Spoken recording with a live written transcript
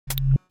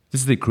This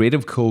is the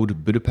Creative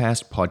Code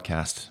Budapest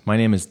podcast. My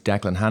name is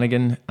Declan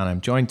Hannigan, and I'm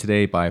joined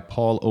today by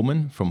Paul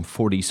Oman from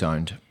 4D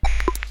Sound.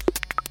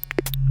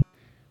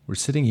 We're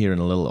sitting here in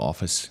a little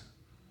office,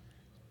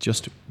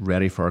 just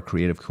ready for our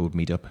Creative Code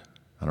meetup,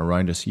 and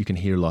around us you can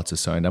hear lots of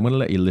sound. I'm going to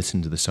let you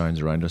listen to the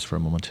sounds around us for a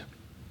moment.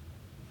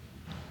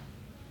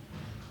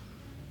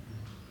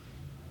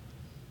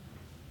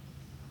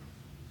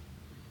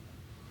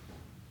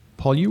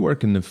 Paul, you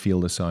work in the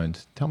field of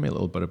sound. Tell me a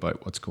little bit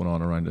about what's going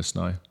on around us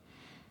now.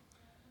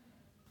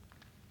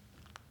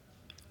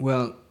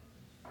 Well,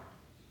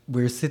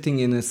 we're sitting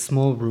in a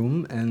small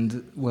room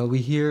and, we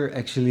hear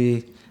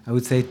actually, I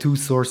would say, two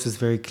sources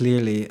very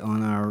clearly.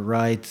 On our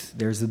right,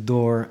 there's a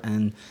door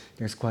and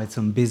there's quite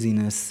some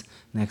busyness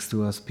next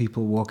to us,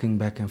 people walking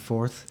back and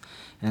forth.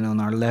 And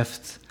on our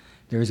left,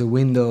 there's a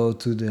window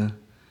to the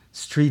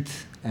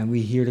street and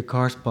we hear the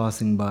cars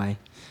passing by.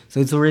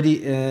 So it's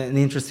already an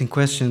interesting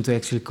question to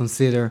actually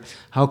consider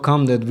how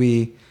come that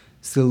we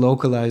still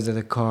localize that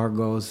a car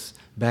goes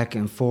back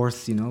and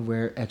forth,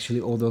 where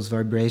actually all those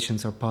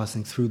vibrations are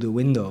passing through the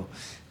window.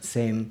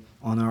 Same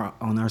on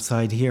our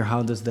side here.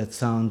 How does that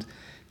sound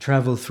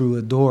travel through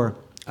a door?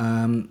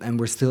 And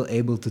we're still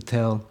able to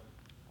tell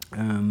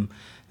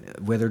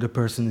whether the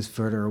person is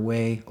further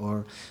away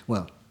or,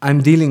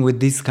 I'm dealing with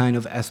these kind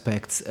of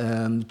aspects,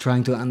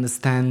 trying to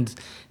understand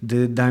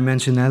the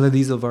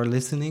dimensionalities of our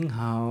listening,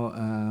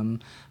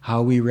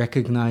 how we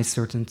recognize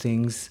certain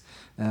things,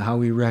 how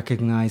we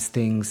recognize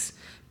things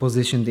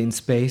positioned in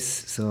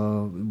space,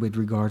 so with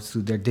regards to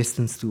their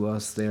distance to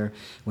us,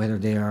 whether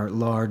they are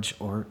large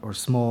or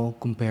small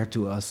compared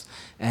to us,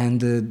 and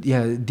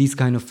these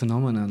kind of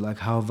phenomena, like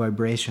how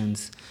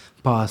vibrations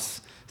pass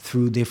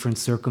through different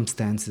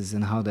circumstances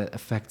and how that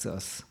affects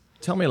us.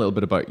 Tell me a little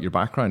bit about your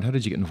background. How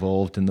did you get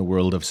involved in the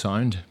world of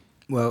sound?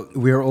 Well,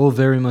 we're all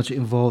very much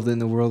involved in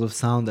the world of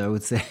sound, I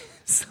would say.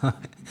 So,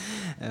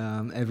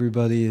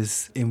 everybody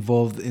is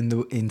involved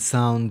in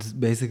sound,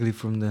 basically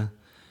from the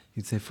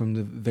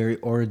very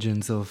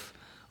origins of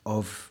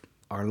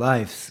our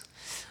lives.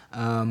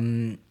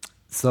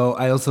 So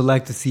I also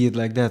like to see it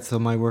like that. So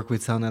my work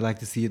with sound, I like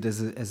to see it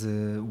as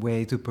a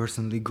way to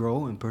personally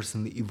grow and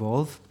personally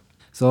evolve.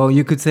 So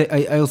you could say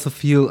I also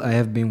feel I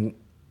have been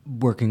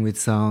working with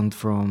sound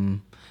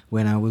from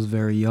when I was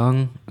very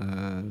young.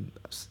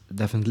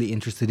 Definitely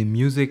interested in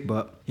music,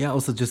 but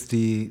also just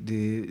the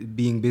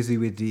being busy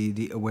with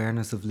the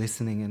awareness of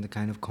listening and the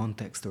kind of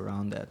context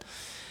around that.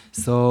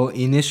 So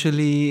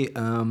initially,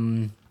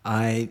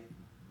 I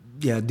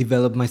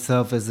developed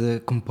myself as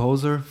a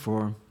composer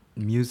for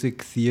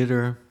music,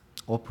 theater,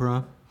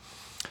 opera,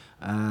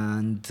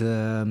 and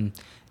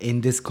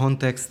in this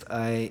context,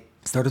 I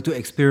started to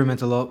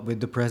experiment a lot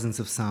with the presence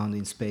of sound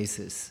in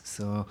spaces.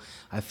 So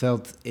I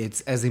felt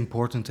it's as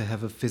important to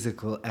have a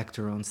physical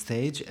actor on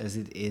stage as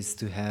it is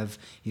to have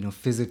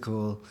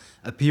physical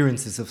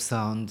appearances of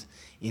sound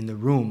in the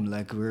room.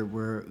 Like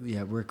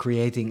we're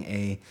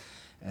creating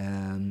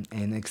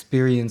an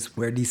experience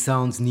where these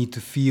sounds need to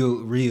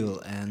feel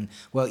real. And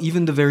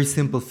even the very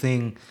simple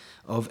thing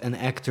of an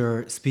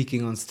actor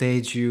speaking on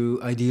stage, you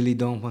ideally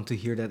don't want to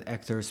hear that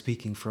actor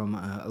speaking from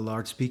a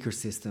large speaker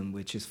system,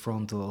 which is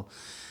frontal,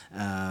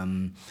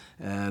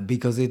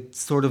 because it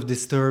sort of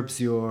disturbs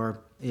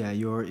your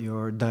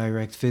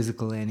direct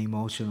physical and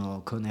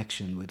emotional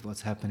connection with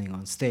what's happening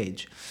on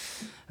stage.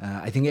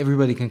 I think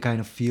everybody can kind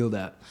of feel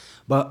that.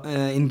 But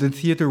in the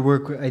theater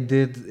work I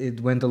did,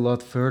 it went a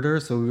lot further.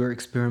 So we were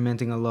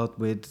experimenting a lot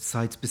with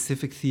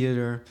site-specific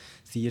theater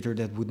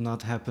that would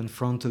not happen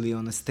frontally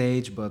on a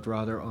stage, but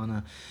rather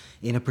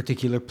in a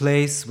particular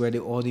place where the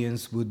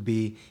audience would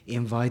be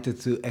invited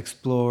to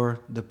explore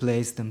the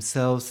place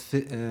themselves,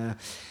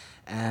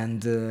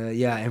 and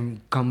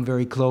come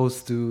very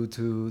close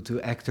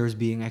to actors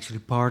being actually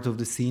part of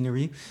the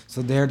scenery.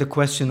 So there, the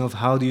question of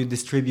how do you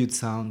distribute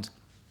sound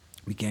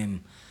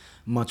became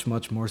much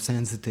more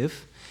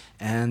sensitive.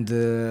 And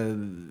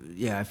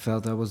I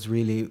felt I was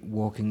really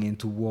walking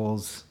into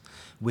walls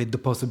with the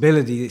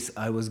possibilities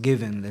I was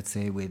given, let's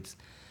say with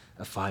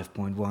a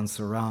 5.1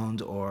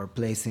 surround or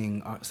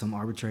placing some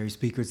arbitrary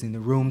speakers in the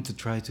room to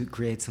try to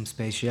create some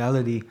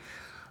spatiality.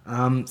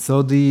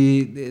 So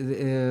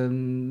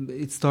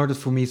it started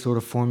for me sort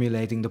of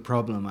formulating the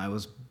problem I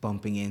was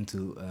bumping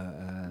into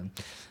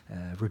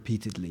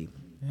repeatedly.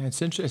 Yeah,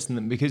 it's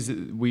interesting because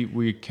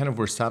we kind of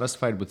were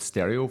satisfied with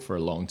stereo for a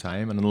long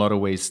time, and in a lot of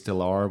ways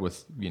still are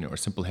with our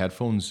simple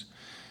headphones.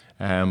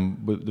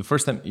 But the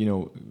first time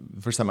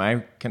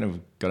I kind of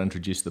got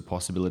introduced to the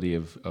possibility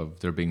of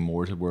there being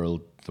more to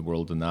the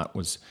world than that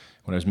was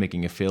when I was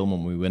making a film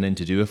and we went in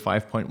to do a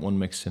 5.1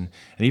 mix, and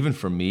even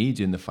for me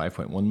doing the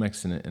 5.1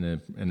 mix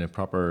in a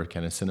proper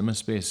kind of cinema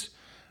space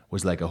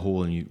was like a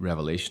whole new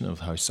revelation of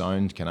how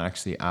sound can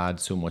actually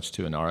add so much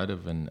to a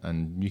narrative,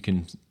 and you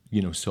can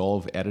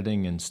solve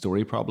editing and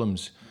story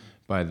problems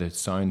by the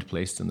sound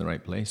placed in the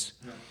right place.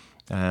 Yeah.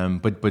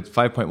 But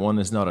 5.1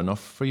 is not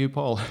enough for you,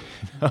 Paul?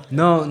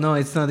 No,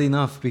 it's not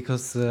enough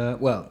because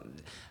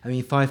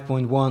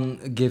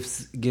 5.1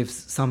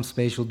 gives some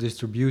spatial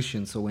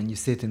distribution. So when you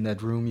sit in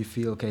that room, you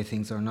feel, okay,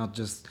 things are not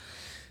just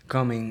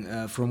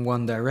coming from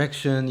one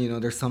direction. You know,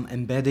 there's some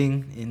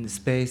embedding in the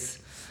space.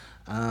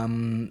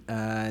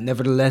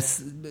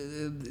 Nevertheless,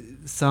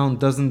 sound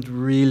doesn't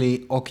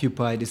really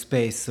occupy the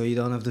space, so you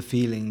don't have the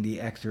feeling the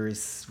actor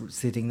is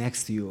sitting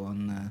next to you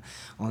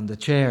on the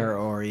chair,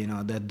 or you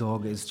know that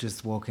dog is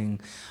just walking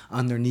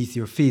underneath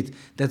your feet.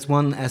 That's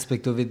one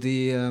aspect of it.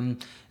 The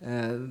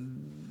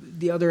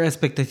other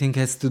aspect I think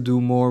has to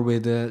do more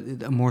with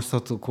a more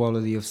subtle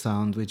quality of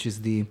sound, which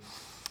is the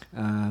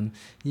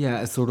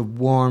a sort of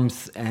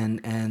warmth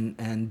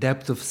and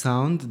depth of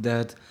sound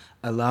that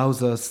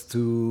allows us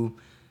to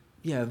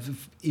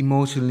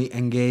emotionally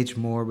engage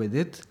more with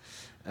it,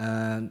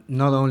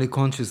 not only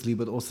consciously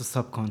but also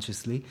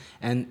subconsciously.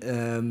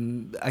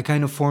 And I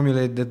kind of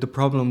formulated that the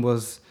problem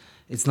was,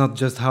 it's not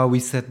just how we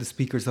set the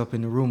speakers up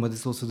in the room, but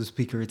it's also the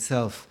speaker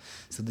itself.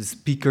 So the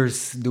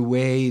speakers, the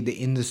way the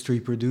industry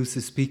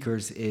produces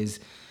speakers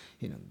is,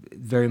 you know,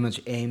 very much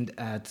aimed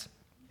at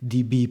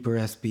dB per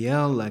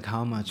SPL, like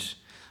how much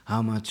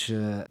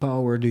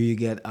power do you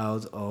get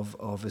out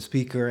of a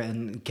speaker,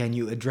 and can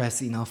you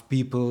address enough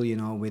people, you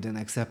know, with an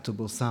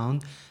acceptable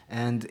sound.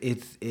 And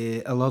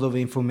a lot of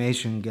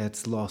information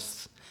gets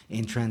lost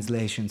in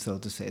translation, so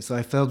to say. So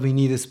I felt we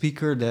need a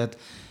speaker that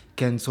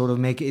can sort of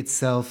make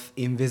itself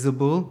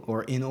invisible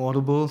or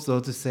inaudible,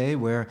 so to say,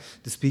 where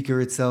the speaker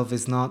itself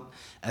is not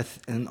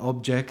an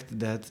object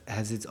that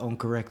has its own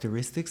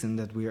characteristics and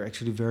that we are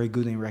actually very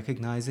good in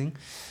recognizing.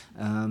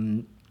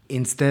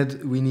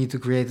 Instead, we need to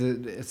create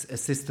a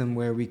system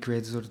where we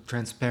create a sort of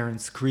transparent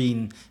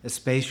screen, a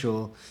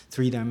spatial,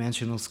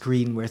 three-dimensional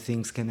screen where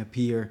things can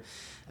appear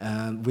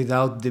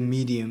without the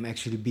medium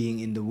actually being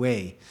in the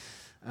way.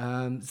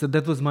 So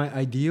that was my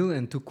ideal,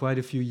 and took quite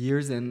a few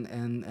years,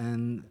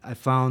 and I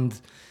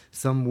found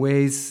some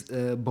ways,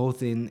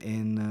 both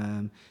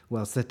in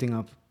setting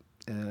up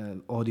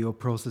audio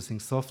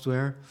processing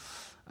software,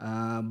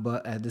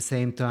 but at the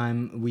same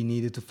time we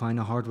needed to find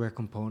a hardware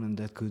component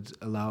that could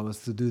allow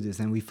us to do this,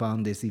 and we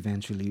found this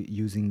eventually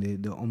using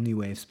the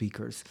Omniwave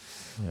speakers.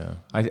 Yeah,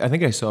 I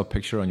think I saw a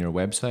picture on your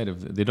website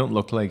of, they don't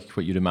look like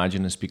what you'd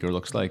imagine a speaker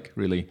looks like,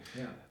 really.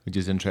 Yeah. Which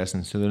is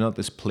interesting. So they're not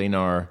this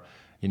planar,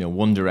 you know,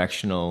 one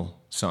directional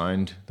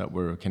sound that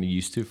we're kind of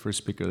used to for a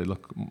speaker. They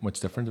look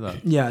much different to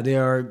that. Yeah, they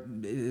are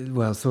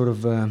sort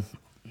of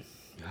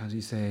how do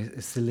you say,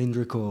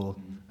 cylindrical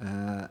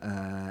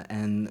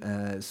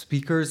and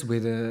speakers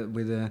with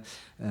a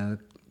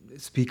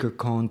speaker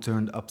cone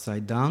turned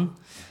upside down.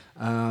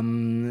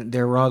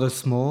 They're rather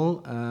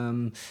small,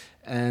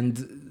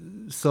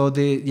 and so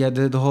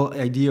the whole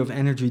idea of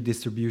energy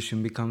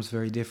distribution becomes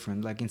very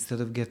different. Like, instead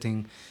of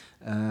getting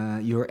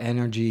your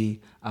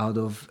energy out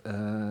of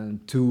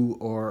two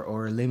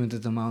or a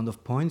limited amount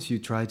of points, you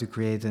try to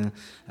create a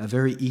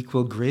very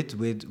equal grid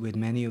with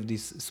many of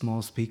these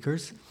small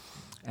speakers.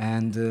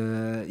 And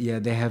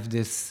they have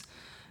this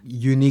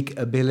unique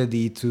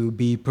ability to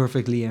be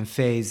perfectly in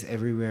phase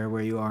everywhere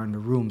where you are in the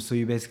room. So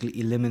you basically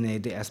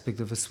eliminate the aspect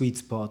of a sweet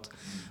spot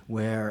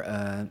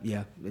where,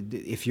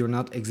 if you're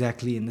not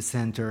exactly in the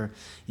center,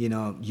 you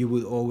know, you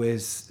would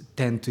always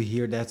tend to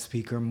hear that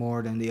speaker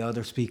more than the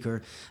other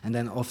speaker. And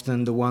then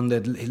often the one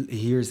that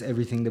hears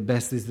everything the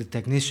best is the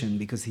technician,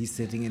 because he's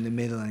sitting in the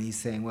middle and he's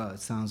saying, well, it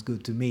sounds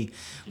good to me.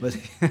 But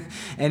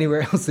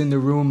anywhere else in the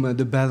room,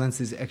 the balance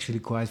is actually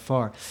quite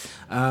far.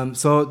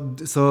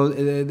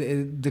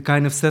 The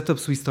kind of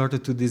setups we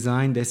started to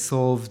design, they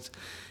solved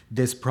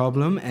this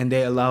problem, and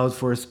they allowed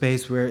for a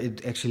space where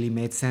it actually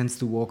made sense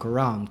to walk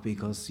around,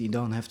 because you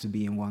don't have to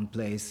be in one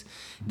place.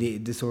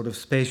 The sort of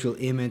spatial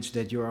image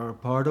that you are a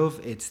part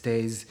of, it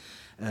stays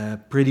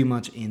pretty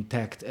much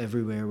intact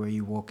everywhere where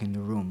you walk in the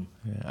room.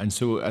 Yeah. And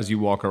so as you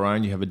walk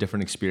around, you have a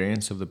different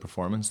experience of the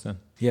performance then?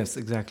 Yes,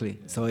 exactly.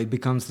 So it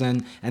becomes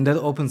then, and that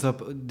opens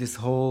up this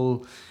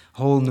whole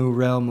new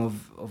realm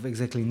of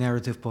exactly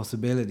narrative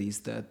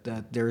possibilities,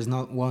 that there is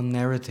not one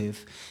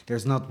narrative,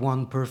 there's not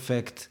one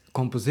perfect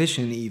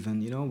composition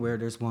even, you know, where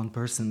there's one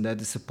person that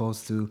is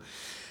supposed to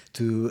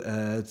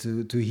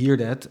hear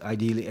that,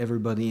 ideally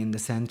everybody in the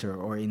center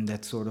or in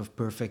that sort of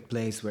perfect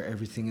place where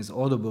everything is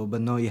audible.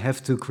 But no, you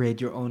have to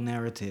create your own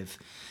narrative,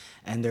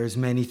 and there's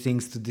many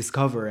things to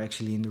discover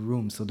actually in the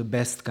room. So the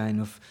best kind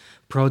of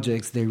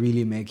projects, they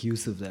really make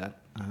use of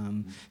that,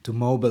 to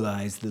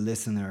mobilize the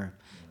listener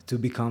to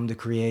become the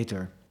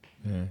creator.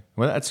 Yeah,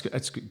 well, that's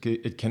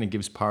it. Kind of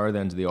gives power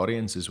then to the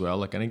audience as well.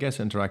 Like, and I guess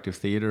interactive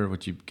theatre,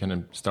 which you kind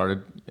of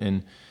started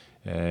in,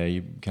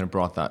 you kind of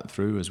brought that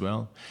through as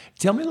well.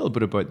 Tell me a little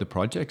bit about the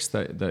projects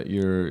that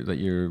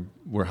you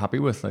were happy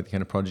with, like the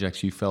kind of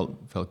projects you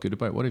felt good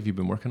about. What have you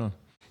been working on?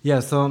 Yeah,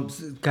 so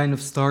kind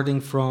of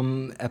starting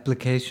from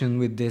application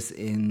with this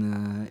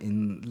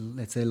in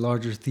let's say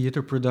larger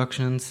theatre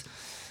productions.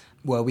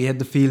 Well, we had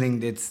the feeling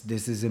that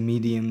this is a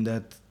medium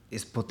that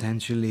is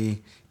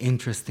potentially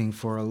interesting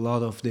for a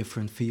lot of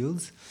different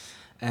fields.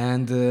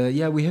 And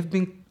we have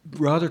been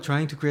rather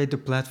trying to create the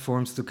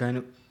platforms to kind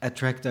of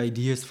attract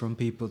ideas from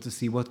people to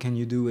see what can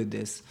you do with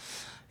this.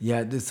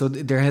 Yeah, so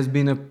there has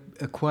been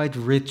a quite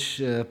rich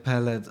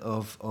palette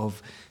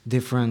of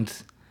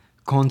different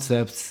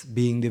concepts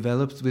being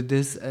developed with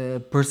this.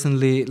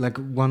 Personally, like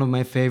one of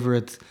my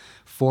favorite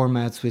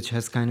formats, which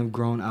has kind of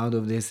grown out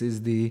of this,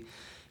 is the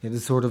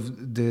sort of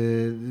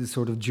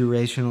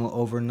durational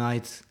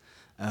overnight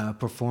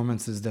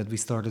performances that we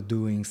started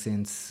doing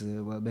since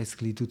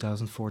basically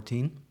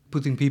 2014,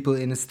 putting people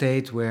in a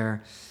state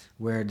where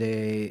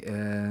they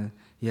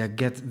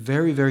get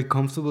very, very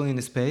comfortable in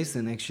a space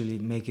and actually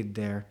make it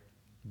their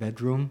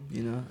bedroom,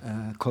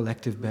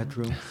 collective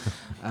bedroom.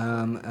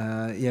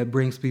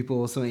 Brings people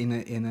also in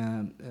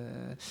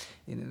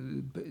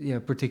a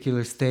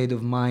particular state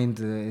of mind,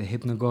 a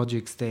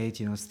hypnagogic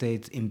state,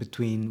 state in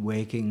between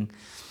waking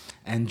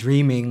and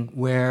dreaming,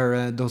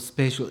 where those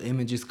spatial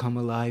images come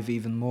alive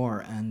even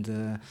more.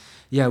 And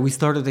we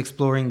started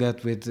exploring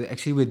that with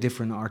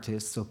different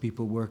artists, so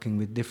people working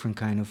with different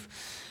kind of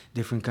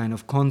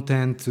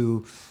content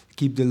to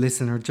keep the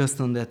listener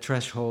just on that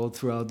threshold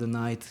throughout the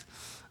night.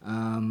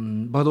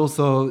 But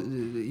also,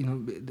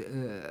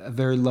 a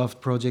very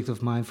loved project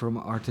of mine from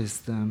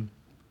artist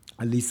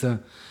Elisa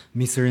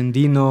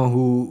Miserendino,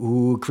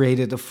 who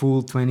created a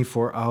full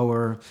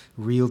 24-hour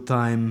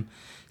real-time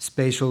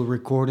spatial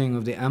recording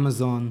of the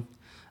Amazon.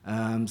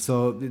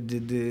 So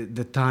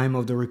the time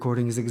of the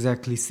recording is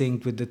exactly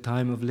synced with the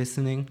time of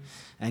listening,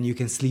 and you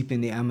can sleep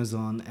in the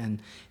Amazon. And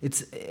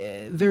it's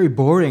very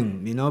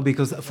boring,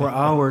 because for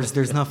hours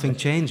there's nothing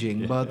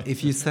changing. But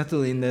if you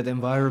settle in that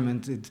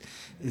environment, it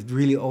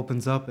really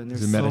opens up. And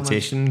there's a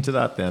meditation to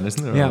that, then,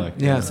 isn't So there?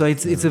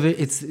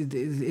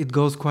 it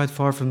goes quite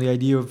far from the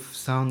idea of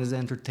sound as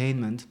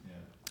entertainment.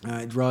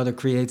 It rather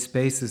creates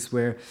spaces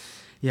where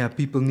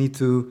people need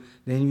to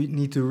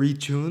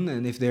retune,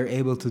 and if they're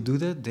able to do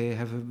that, they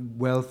have a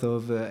wealth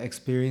of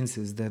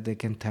experiences that they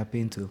can tap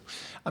into.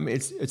 I mean,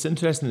 it's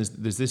interesting.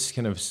 There's this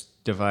kind of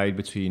divide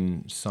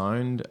between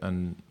sound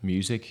and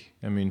music.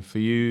 I mean, for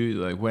you,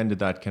 like, when did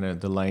that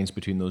the lines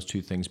between those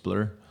two things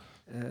blur?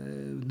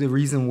 The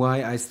reason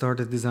why I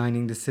started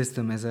designing the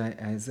system, as I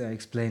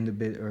explained a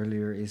bit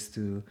earlier, is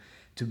to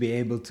be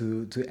able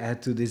to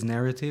add to this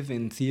narrative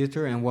in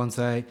theater. And once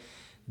I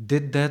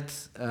did that,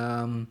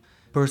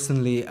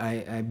 personally,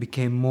 I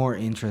became more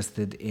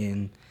interested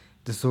in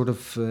the sort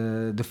of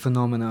the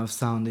phenomena of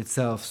sound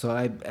itself.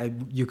 So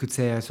you could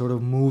say I sort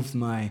of moved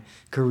my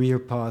career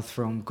path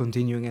from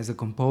continuing as a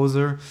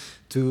composer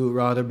to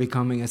rather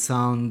becoming a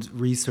sound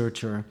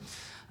researcher,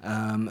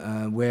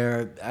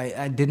 where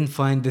I didn't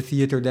find the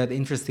theater that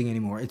interesting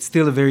anymore. It's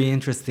still a very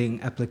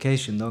interesting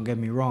application, don't get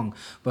me wrong.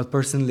 But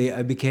personally,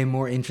 I became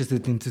more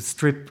interested in to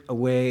strip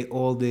away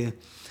all the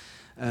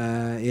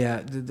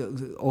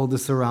all the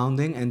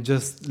surrounding and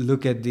just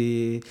look at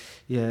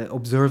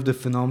observe the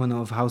phenomena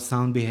of how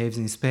sound behaves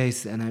in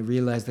space. And I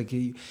realized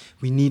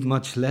we need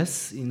much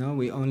less,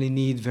 we only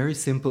need very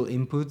simple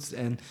inputs,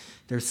 and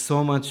there's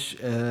so much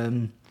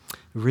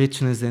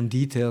richness and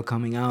detail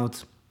coming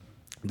out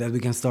that we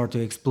can start to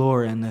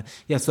explore. And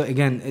so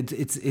again,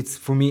 it's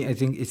for me, I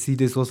think I see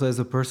this also as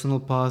a personal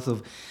path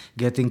of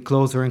getting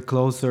closer and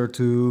closer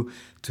to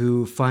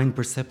fine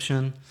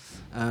perception.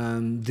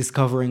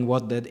 Discovering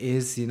what that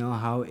is,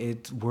 how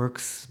it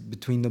works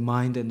between the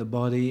mind and the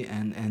body,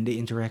 and the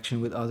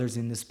interaction with others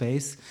in the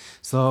space.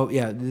 So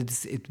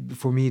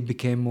for me, it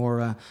became more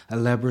a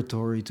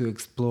laboratory to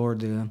explore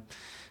the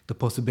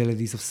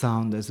possibilities of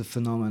sound as a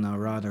phenomena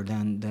rather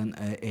than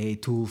a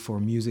tool for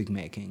music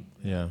making.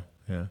 Yeah.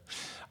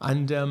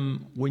 And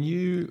when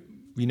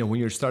when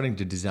you're starting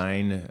to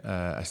design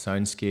a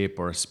soundscape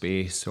or a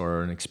space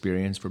or an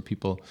experience for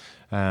people,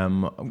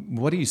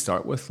 what do you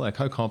start with? Like,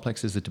 how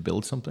complex is it to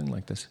build something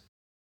like this?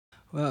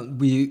 Well,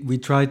 we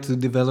try to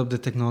develop the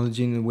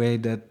technology in a way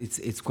that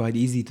it's quite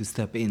easy to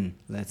step in,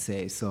 let's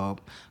say. So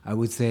I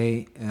would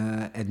say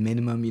at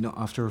minimum,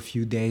 after a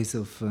few days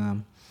of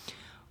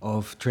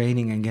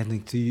training and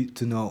getting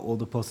to know all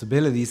the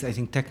possibilities, I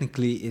think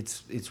technically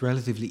it's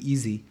relatively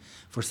easy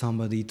for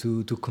somebody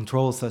to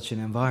control such an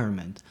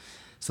environment.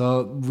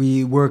 So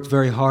we worked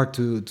very hard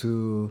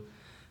to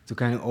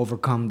kind of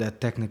overcome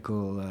that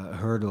technical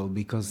hurdle,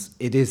 because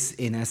it is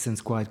in essence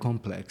quite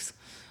complex.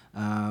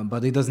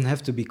 But it doesn't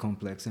have to be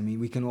complex. I mean,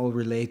 we can all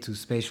relate to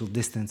spatial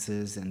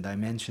distances and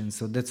dimensions.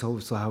 So that's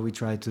also how we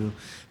try to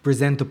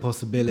present the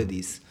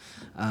possibilities,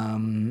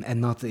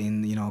 and not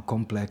in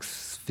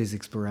complex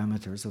physics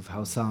parameters of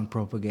how sound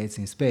propagates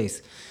in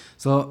space.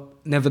 So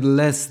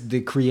nevertheless,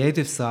 the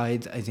creative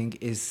side, I think,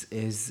 is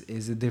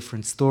a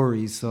different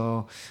story.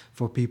 So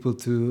for people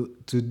to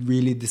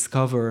really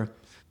discover,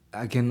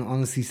 I can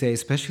honestly say,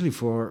 especially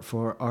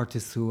for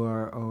artists who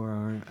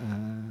are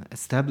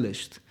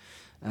established,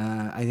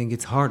 I think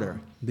it's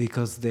harder,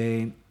 because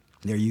they're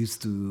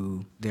used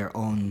to their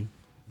own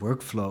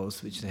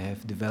workflows, which they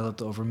have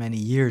developed over many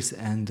years,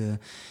 and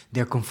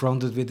they're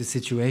confronted with a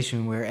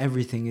situation where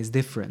everything is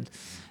different,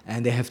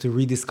 and they have to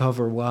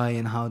rediscover why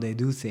and how they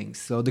do things.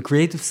 So the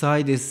creative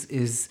side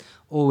is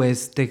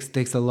always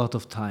takes a lot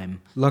of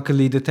time.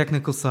 Luckily, the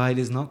technical side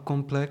is not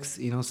complex,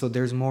 so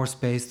there's more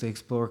space to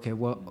explore. Okay,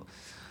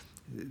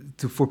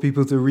 for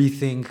people to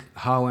rethink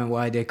how and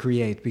why they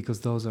create,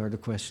 because those are the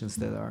questions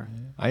that are.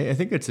 I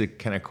think it's a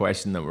kind of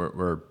question that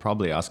we're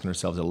probably asking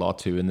ourselves a lot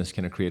too in this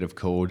kind of creative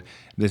code,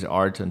 this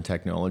art and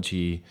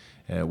technology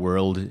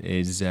world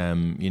is,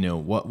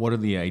 what are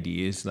the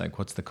ideas? Like,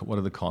 what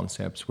are the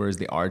concepts? Where is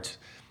the art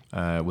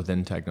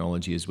within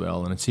technology as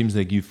well? And it seems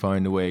like you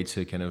found a way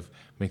to kind of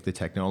make the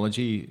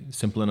technology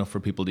simple enough for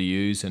people to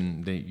use,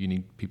 and you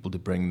need people to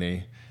bring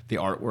the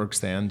artworks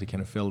then to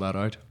kind of fill that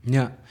out.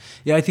 Yeah,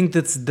 I think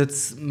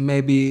that's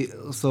maybe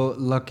also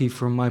lucky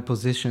from my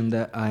position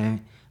that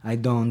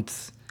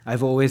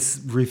I've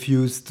always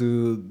refused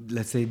to,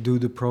 let's say, do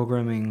the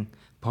programming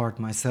part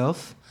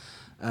myself.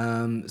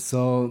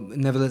 So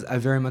nevertheless, I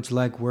very much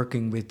like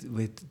working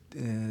with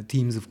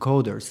teams of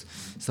coders.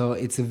 So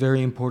it's a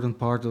very important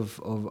part of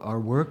our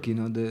work,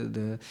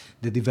 the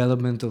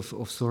development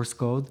of source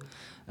code.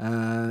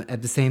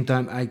 At the same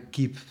time, I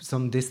keep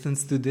some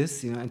distance to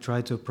this. I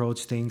try to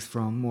approach things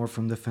more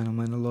from the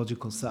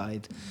phenomenological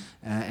side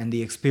and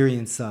the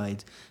experience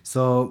side.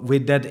 So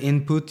with that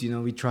input,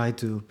 we try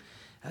to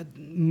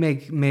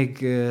make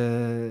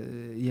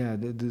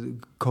the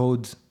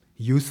code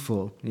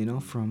useful,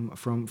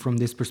 from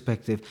this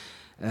perspective.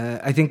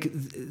 I think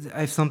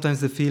I have sometimes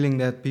the feeling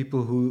that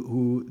people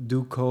who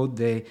do code,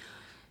 they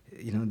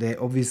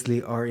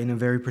obviously are in a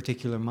very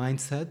particular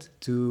mindset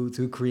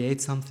to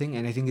create something,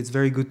 and I think it's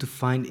very good to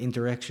find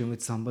interaction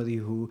with somebody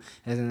who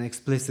has an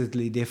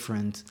explicitly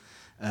different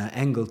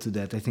angle to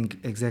that. I think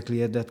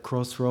exactly at that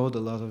crossroad, a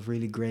lot of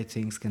really great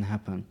things can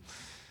happen.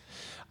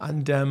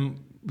 And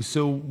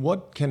so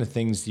what kind of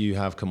things do you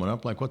have coming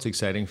up? Like, what's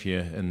exciting for you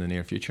in the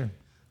near future?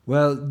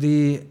 Well,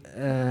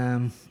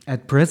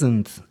 at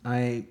present,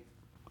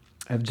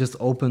 I've just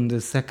opened a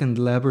second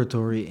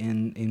laboratory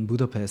in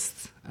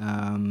Budapest,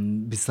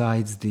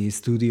 besides the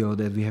studio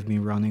that we have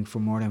been running for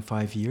more than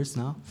 5 years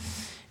now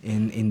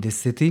in this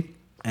city.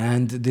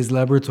 And this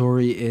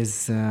laboratory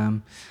it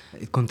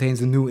contains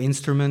a new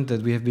instrument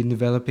that we have been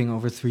developing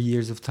over 3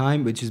 years of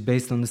time, which is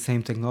based on the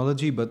same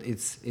technology, but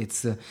it's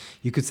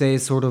you could say a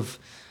sort of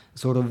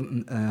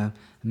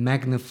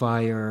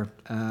magnifier.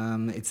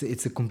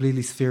 It's a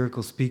completely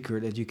spherical speaker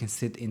that you can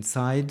sit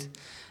inside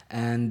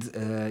and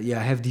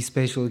have these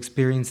spatial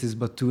experiences,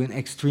 but to an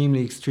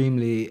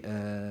extremely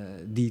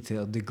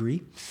detailed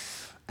degree.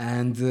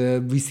 And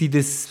we see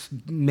this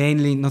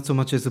mainly not so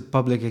much as a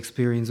public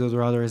experience, but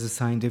rather as a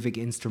scientific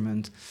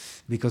instrument,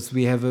 because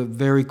we have a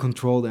very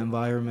controlled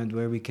environment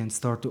where we can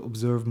start to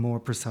observe more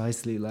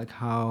precisely like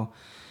how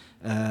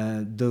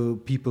the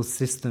people's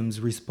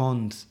systems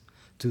respond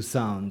to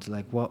sound,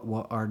 like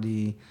what are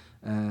the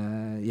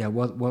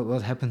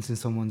what happens in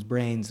someone's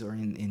brains or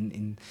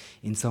in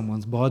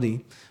someone's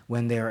body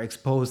when they are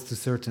exposed to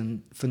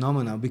certain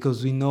phenomena,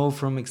 because we know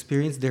from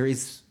experience there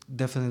is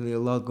definitely a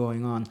lot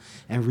going on,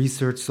 and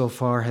research so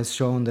far has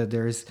shown that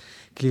there is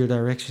clear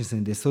directions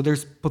in this. So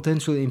there's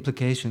potential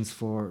implications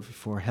for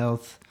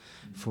health,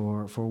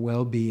 for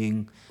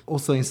well-being,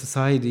 also in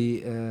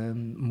society,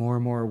 more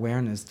and more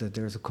awareness that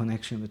there's a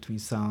connection between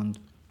sound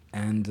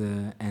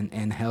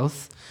and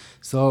health.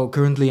 So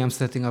currently I'm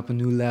setting up a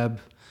new lab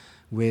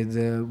with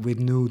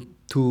new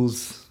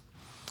tools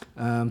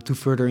to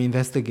further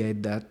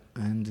investigate that,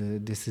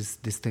 and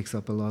this takes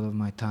up a lot of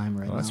my time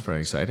now. That's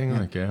very exciting.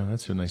 Yeah.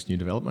 That's a nice new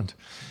development.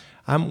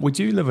 We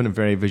do live in a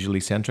very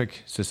visually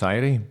centric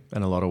society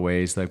in a lot of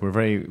ways. Like, we're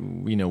very,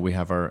 we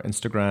have our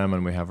Instagram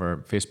and we have our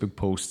Facebook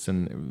posts,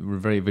 and we're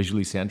very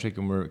visually centric,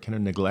 and we're kind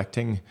of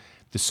neglecting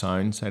the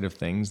sound side of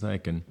things.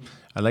 Like, and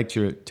I liked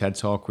your TED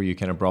talk where you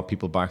kind of brought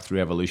people back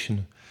through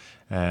evolution.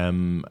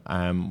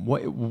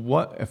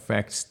 What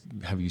effects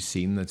have you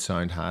seen that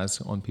sound has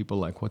on people?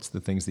 Like, what's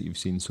the things that you've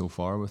seen so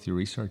far with your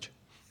research?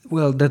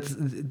 Well,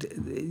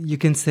 you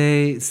can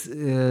say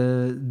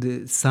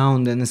the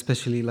sound, and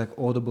especially like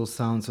audible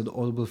sound, so the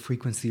audible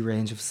frequency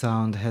range of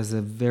sound has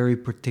a very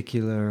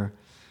particular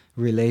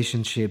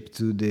relationship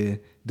to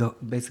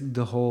basically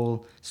the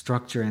whole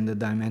structure and the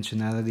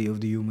dimensionality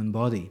of the human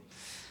body.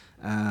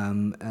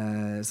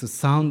 So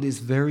sound is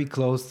very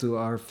close to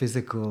our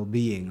physical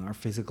being, our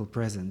physical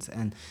presence,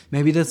 and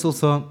maybe that's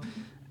also,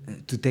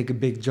 to take a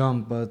big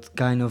jump, but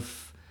kind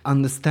of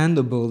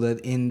understandable that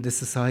in the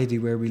society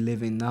where we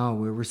live in now,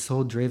 where we're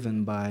so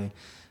driven by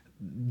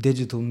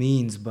digital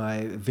means,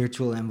 by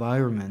virtual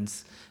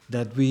environments,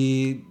 that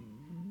we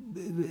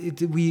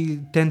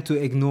tend to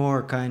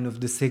ignore kind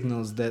of the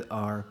signals that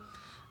our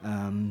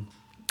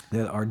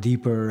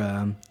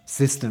deeper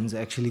systems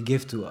actually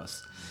give to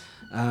us.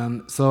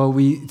 So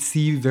we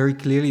see very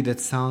clearly that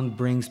sound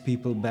brings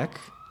people back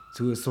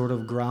to a sort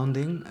of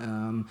grounding,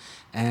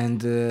 and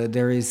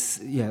there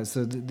is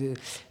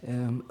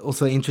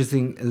also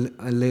interesting,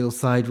 a little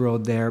side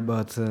road there,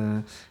 but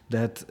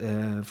that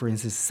for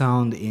instance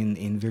sound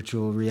in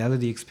virtual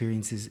reality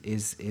experiences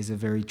is a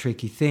very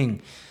tricky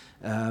thing.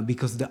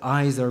 because the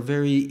eyes are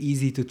very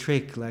easy to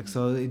trick. Like,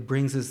 so it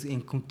brings us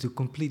to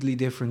completely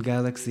different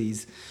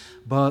galaxies.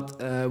 But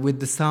with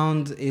the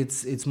sound,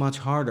 it's much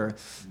harder,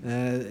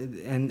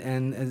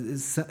 and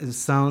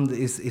sound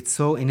it's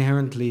so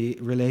inherently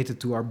related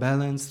to our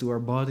balance, to our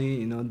body,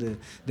 you know,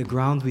 the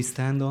ground we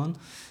stand on,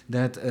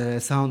 that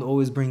sound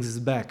always brings us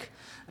back.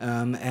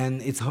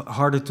 And it's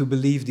harder to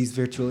believe these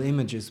virtual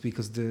images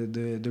because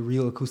the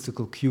real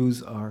acoustical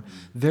cues are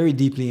very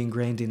deeply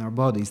ingrained in our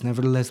bodies,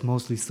 nevertheless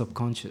mostly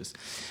subconscious.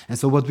 And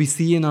so what we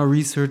see in our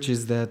research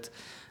is that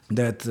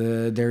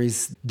there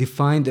is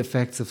defined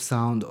effects of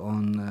sound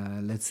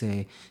on, let's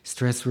say,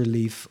 stress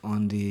relief,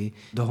 on the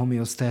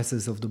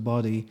homeostasis of the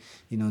body,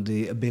 you know,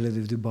 the ability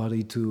of the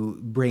body to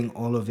bring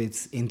all of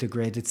its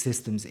integrated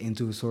systems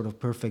into a sort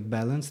of perfect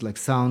balance. Like,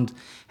 sound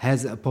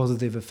has a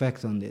positive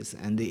effect on this,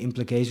 and the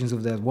implications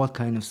of that, what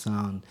kind of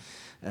sound,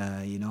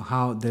 you know,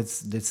 how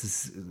this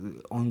is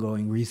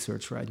ongoing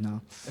research right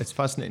now. It's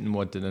fascinating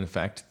what an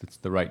effect that's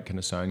the right kind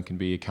of sound can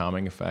be, a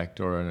calming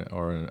effect or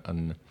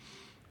an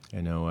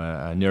you know,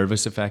 a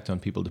nervous effect on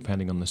people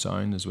depending on the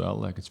sound as well.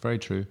 Like, it's very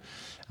true.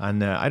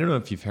 And I don't know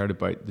if you've heard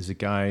about, there's a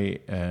guy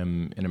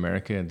in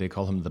America, they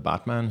call him the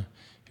Batman,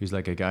 who's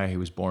like a guy who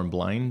was born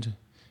blind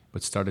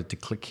but started to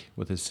click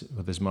with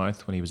his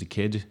mouth when he was a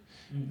kid.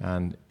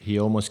 And he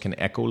almost can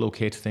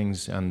echolocate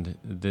things, and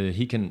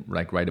he can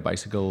like ride a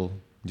bicycle,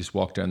 just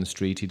walk down the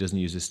street. He doesn't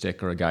use a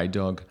stick or a guide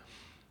dog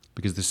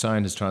because the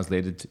sound is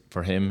translated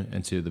for him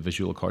into the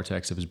visual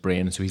cortex of his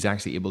brain. So he's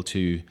actually able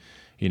to,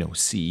 you know,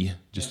 see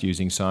just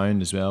using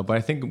sound as well. But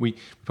I think we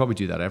probably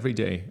do that every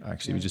day,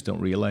 actually. We just don't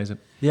realize it.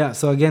 Yeah,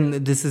 so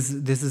again, this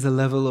is a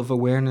level of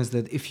awareness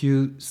that if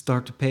you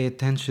start to pay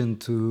attention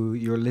to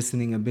your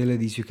listening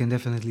abilities, you can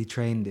definitely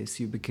train this.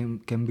 You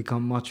can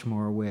become much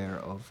more aware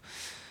of,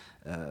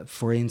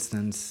 for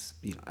instance,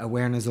 you know,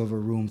 awareness of a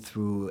room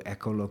through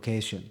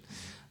echolocation.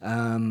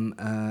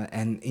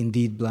 And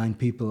indeed, blind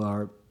people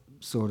are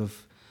sort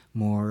of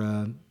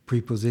more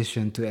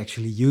prepositioned to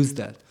actually use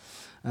that.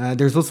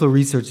 There's also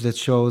research that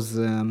shows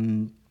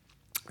the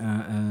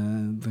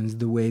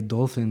way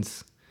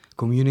dolphins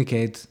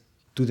communicate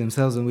to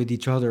themselves and with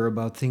each other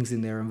about things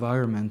in their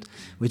environment,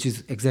 which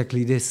is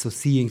exactly this, so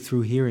seeing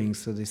through hearing.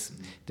 So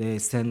they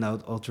send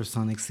out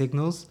ultrasonic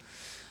signals,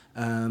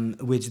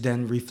 which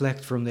then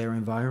reflect from their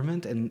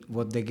environment, and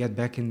what they get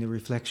back in the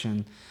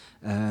reflection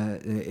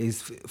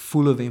is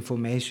full of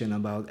information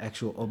about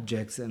actual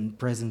objects and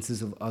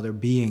presences of other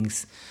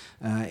beings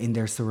in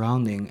their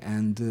surrounding.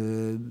 And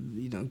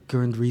you know,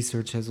 current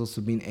research has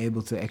also been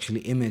able to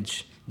actually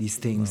image these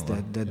things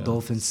that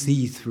dolphins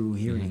see through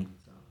hearing.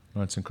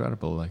 That's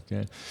incredible. Like,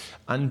 yeah.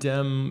 And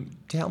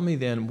tell me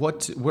then,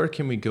 where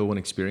can we go and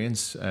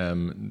experience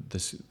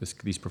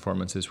these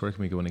performances? Where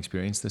can we go and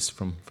experience this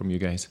from you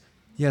guys?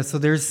 Yeah, so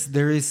there is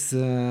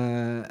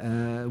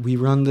we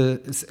run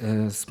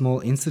the small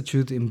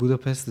institute in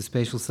Budapest, the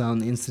Spatial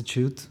Sound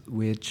Institute,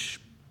 which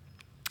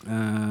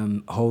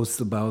hosts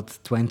about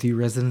 20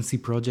 residency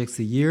projects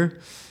a year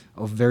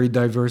of very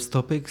diverse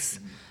topics.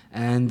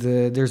 And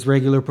there's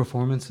regular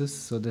performances,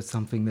 so that's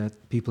something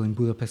that people in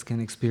Budapest can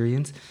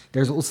experience.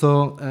 There's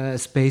also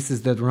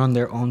spaces that run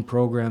their own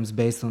programs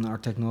based on our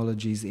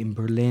technologies in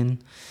Berlin,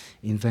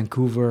 in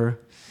Vancouver,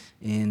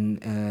 in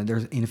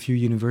a few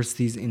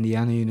universities.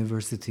 Indiana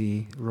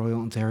University, Royal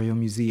Ontario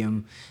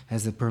Museum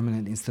has a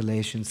permanent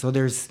installation. So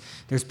there's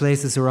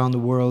places around the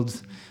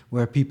world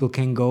where people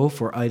can go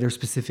for either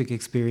specific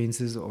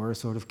experiences or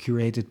sort of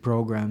curated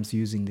programs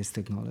using this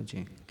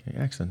technology. Okay,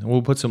 excellent. And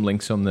we'll put some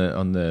links on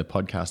the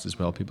podcast as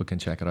well. People can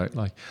check it out.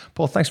 Like,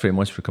 Paul, thanks very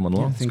much for coming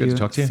along. It's great to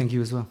talk to you. Thank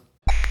you as well.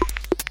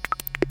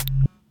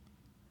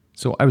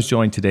 So I was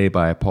joined today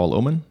by Paul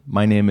Oman.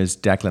 My name is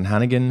Declan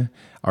Hannigan.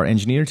 Our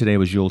engineer today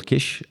was Joel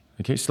Kish.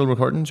 Okay, still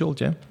recording, Joel,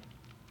 yeah?